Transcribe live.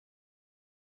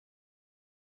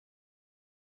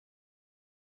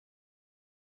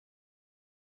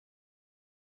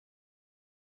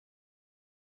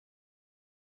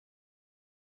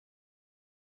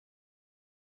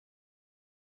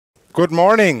Good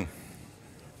morning.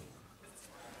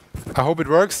 I hope it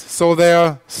works. So there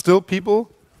are still people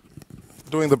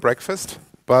doing the breakfast,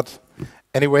 but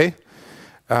anyway,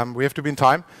 we have to be in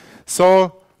time.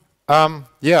 So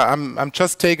yeah, I'm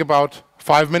just take about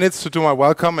 5 minutes to do my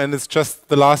welcome, and it's just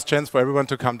the last chance for everyone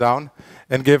to come down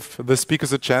and give the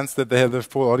speakers a chance that they have the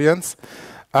full audience.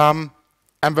 I'm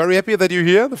very happy that you're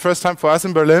here, the first time for us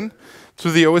in Berlin,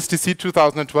 to the OSDC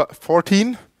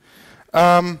 2014.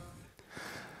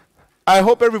 I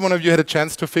hope every one of you had a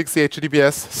chance to fix the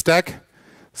HTTPS stack.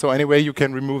 So anyway, you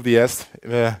can remove the S.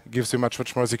 Gives you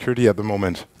much more security at the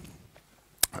moment.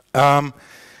 We are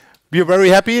very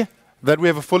happy that we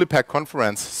have a fully packed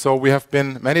conference. So we have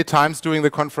been many times doing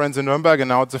the conference in Nuremberg, and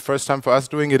now it's the first time for us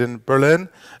doing it in Berlin,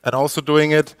 and also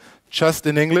doing it just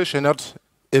in English and not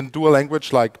in dual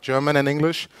language like German and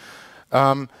English.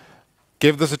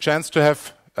 Gave us a chance to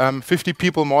have 50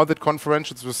 people more at that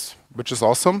conference, which is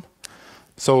awesome.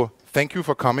 So thank you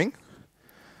for coming.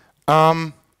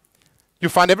 You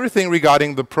find everything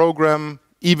regarding the program,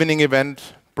 evening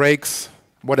event, breaks,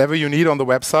 whatever you need on the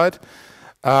website.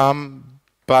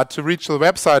 But to reach the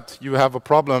website, you have a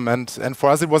problem. And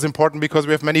for us, it was important because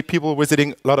we have many people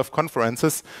visiting a lot of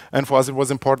conferences. And for us, it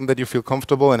was important that you feel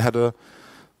comfortable and had a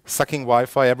sucking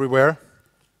Wi-Fi everywhere.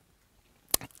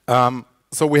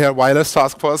 So we had a wireless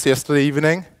task force yesterday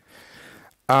evening.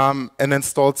 And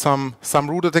installed some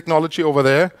router technology over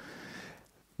there,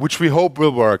 which we hope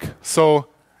will work. So,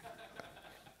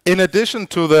 in addition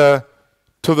to the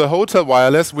hotel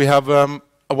wireless, we have a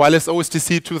wireless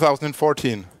OSDC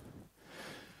 2014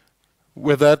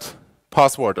 with that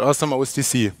password, awesome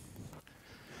OSDC.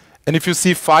 And if you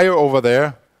see fire over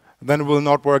there, then it will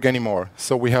not work anymore.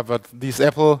 So we have this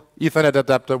Apple Ethernet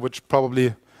adapter, which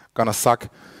probably gonna suck.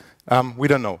 We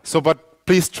don't know. So, but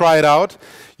please try it out.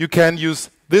 You can use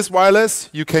this wireless,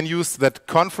 you can use that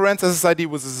conference SSID,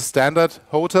 which is a standard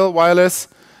hotel wireless,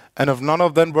 and if none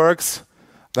of them works,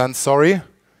 then sorry.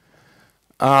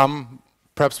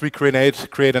 Perhaps we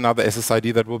create another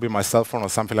SSID that will be my cell phone or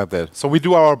something like that. So we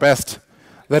do our best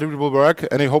that it will work,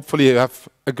 and hopefully you have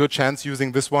a good chance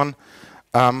using this one,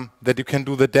 that you can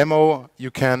do the demo,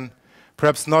 you can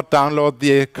perhaps not download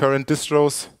the current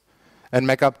distros and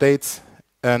Mac updates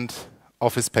and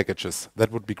Office packages.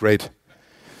 That would be great.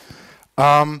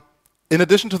 In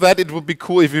addition to that, it would be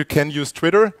cool if you can use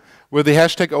Twitter with the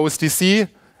hashtag OSDC,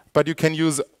 but you can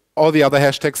use all the other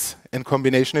hashtags in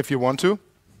combination if you want to.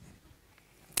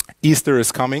 Easter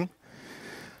is coming.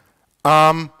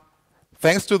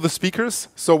 Thanks to the speakers.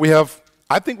 So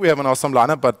I think we have an awesome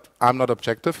lineup, but I'm not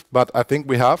objective, but I think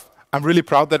we have. I'm really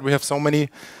proud that we have so many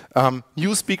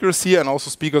new speakers here and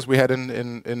also speakers we had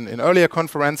in earlier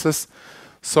conferences.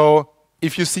 So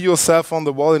if you see yourself on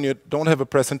the wall and you don't have a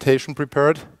presentation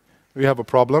prepared, we have a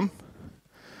problem.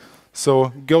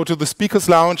 So go to the speakers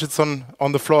lounge. It's on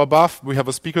the floor above. We have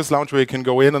a speakers lounge where you can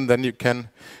go in and then you can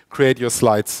create your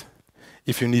slides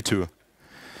if you need to.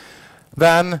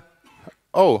 Then,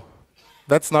 oh,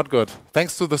 that's not good.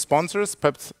 Thanks to the sponsors,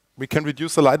 perhaps we can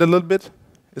reduce the light a little bit.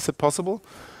 Is it possible?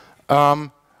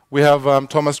 We have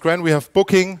Thomas Grant, we have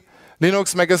Booking,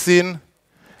 Linux Magazine,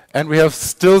 and we have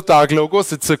still dark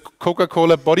logos. It's a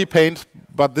Coca-Cola body paint,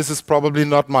 but this is probably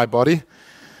not my body.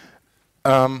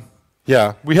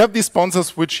 Yeah, we have these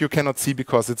sponsors which you cannot see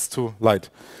because it's too light.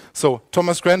 So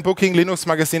Thomas Grant, Booking, Linux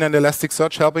Magazine, and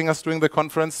Elasticsearch helping us during the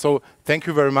conference. So thank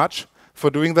you very much for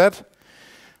doing that.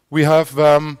 We have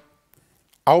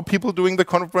our people doing the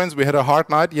conference. We had a hard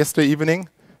night yesterday evening,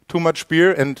 too much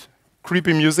beer and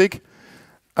creepy music.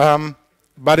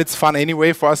 But it's fun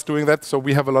anyway for us doing that, so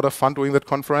we have a lot of fun doing that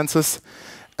conferences.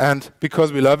 And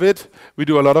because we love it, we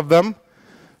do a lot of them.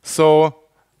 So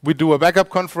we do a backup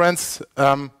conference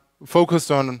focused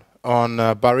on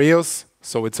Barreos.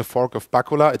 So it's a fork of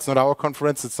Bacula. It's not our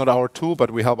conference, it's not our tool,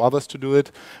 but we help others to do it.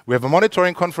 We have a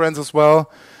monitoring conference as well.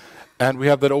 And we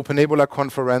have that Open Ebola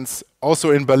conference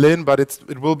also in Berlin, but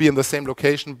it will be in the same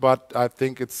location, but I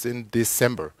think it's in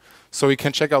December. So you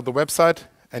can check out the website,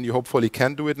 and you hopefully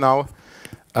can do it now.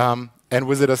 And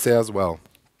visit us there as well.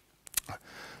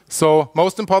 So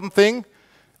most important thing,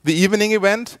 the evening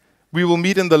event, we will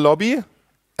meet in the lobby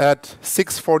at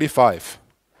 6:45.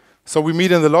 So we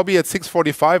meet in the lobby at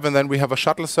 6:45, and then we have a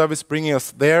shuttle service bringing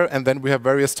us there, and then we have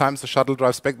various times the shuttle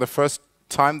drives back. The first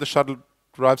time the shuttle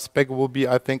drives back will be,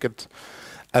 I think, at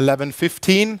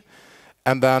 11:15,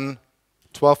 and then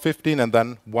 12:15, and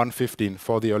then 1:15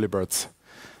 for the early birds.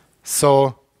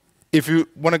 So if you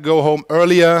want to go home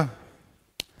earlier,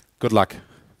 good luck.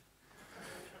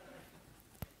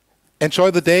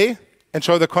 Enjoy the day,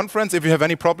 enjoy the conference. If you have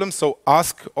any problems, so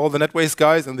ask all the NetWays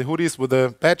guys and the hoodies with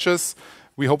the badges.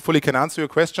 We hopefully can answer your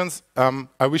questions.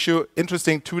 I wish you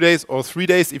interesting 2 days or 3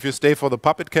 days if you stay for the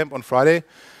Puppet Camp on Friday.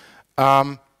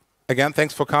 Again,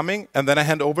 thanks for coming. And then I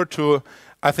hand over to,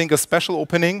 I think, a special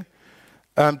opening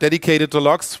dedicated to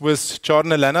logs with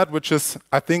Jordan and Leonard, which is,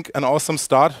 I think, an awesome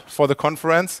start for the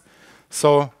conference.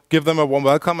 So give them a warm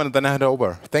welcome, and then I hand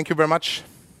over. Thank you very much.